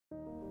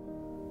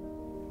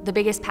The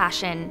biggest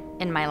passion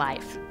in my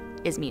life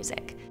is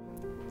music.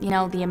 You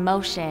know, the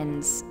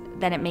emotions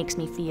that it makes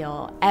me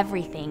feel,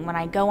 everything. When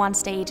I go on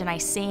stage and I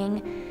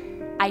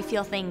sing, I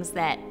feel things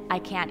that I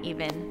can't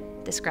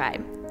even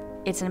describe.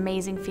 It's an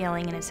amazing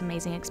feeling and it's an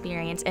amazing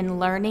experience. And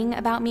learning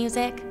about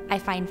music, I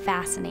find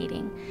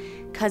fascinating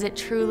because it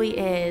truly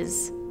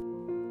is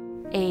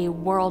a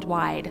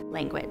worldwide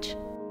language.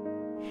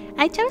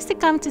 I chose to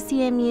come to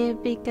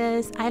CMU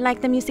because I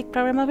like the music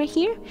program over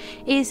here.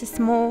 It's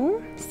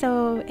small,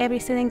 so every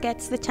student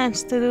gets the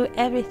chance to do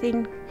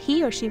everything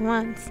he or she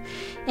wants.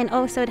 And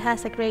also it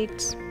has a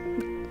great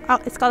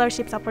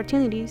scholarships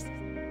opportunities.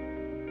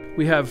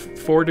 We have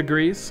 4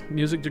 degrees,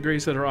 music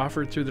degrees that are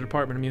offered through the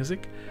Department of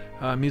Music.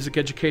 Music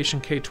Education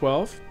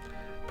K-12,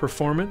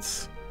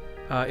 Performance,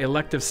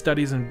 Elective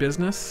Studies in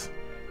Business,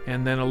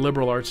 and then a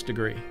Liberal Arts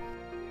degree.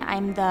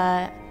 I'm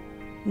the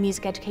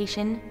Music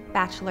Education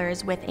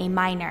Bachelor's with a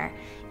minor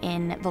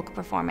in vocal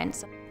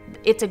performance.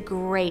 It's a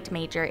great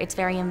major. It's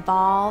very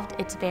involved,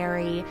 it's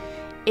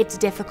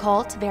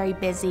difficult, very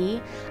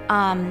busy,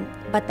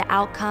 but the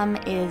outcome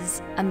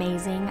is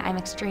amazing. I'm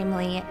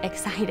extremely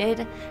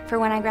excited for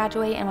when I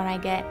graduate and when I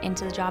get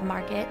into the job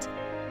market.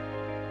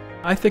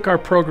 I think our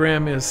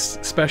program is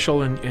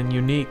special and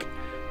unique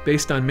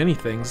based on many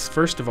things.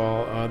 First of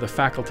all, the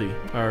faculty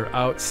are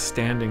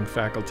outstanding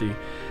faculty.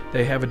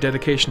 They have a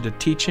dedication to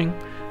teaching.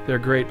 They're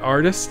great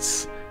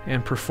artists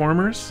and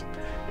performers,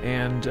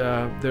 and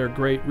they're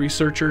great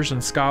researchers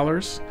and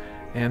scholars,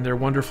 and they're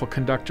wonderful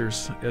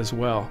conductors as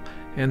well.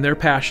 And their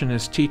passion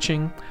is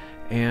teaching,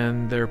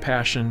 and their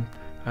passion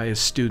is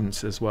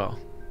students as well.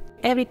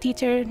 Every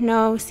teacher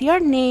knows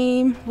your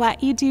name,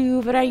 what you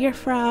do, where you're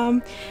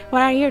from,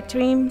 what are your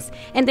dreams,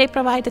 and they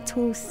provide the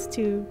tools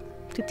to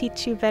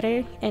teach you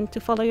better and to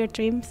follow your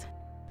dreams.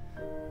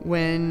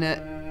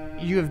 When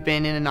you have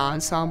been in an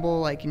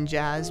ensemble like in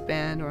jazz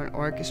band or an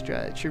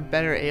orchestra, you're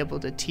better able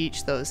to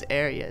teach those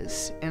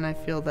areas. And I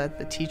feel that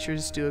the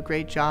teachers do a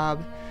great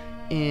job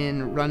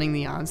in running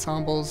the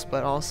ensembles,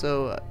 but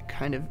also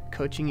kind of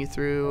coaching you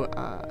through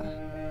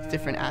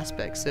different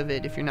aspects of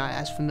it if you're not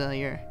as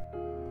familiar.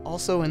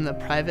 Also in the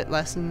private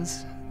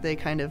lessons, they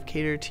kind of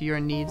cater to your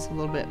needs a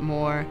little bit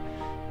more.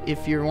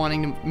 If you're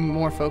wanting to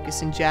more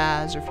focus in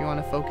jazz, or if you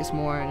want to focus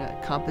more in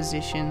a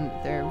composition,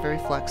 they're very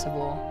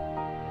flexible.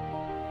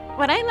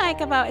 What I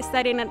like about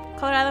studying at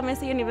Colorado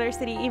Mesa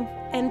University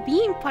and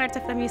being part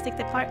of the music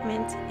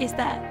department is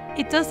that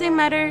it doesn't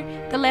matter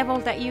the level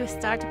that you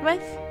start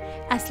with,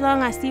 as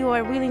long as you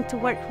are willing to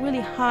work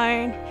really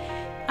hard.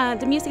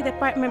 The music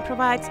department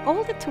provides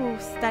all the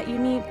tools that you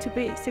need to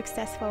be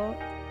successful.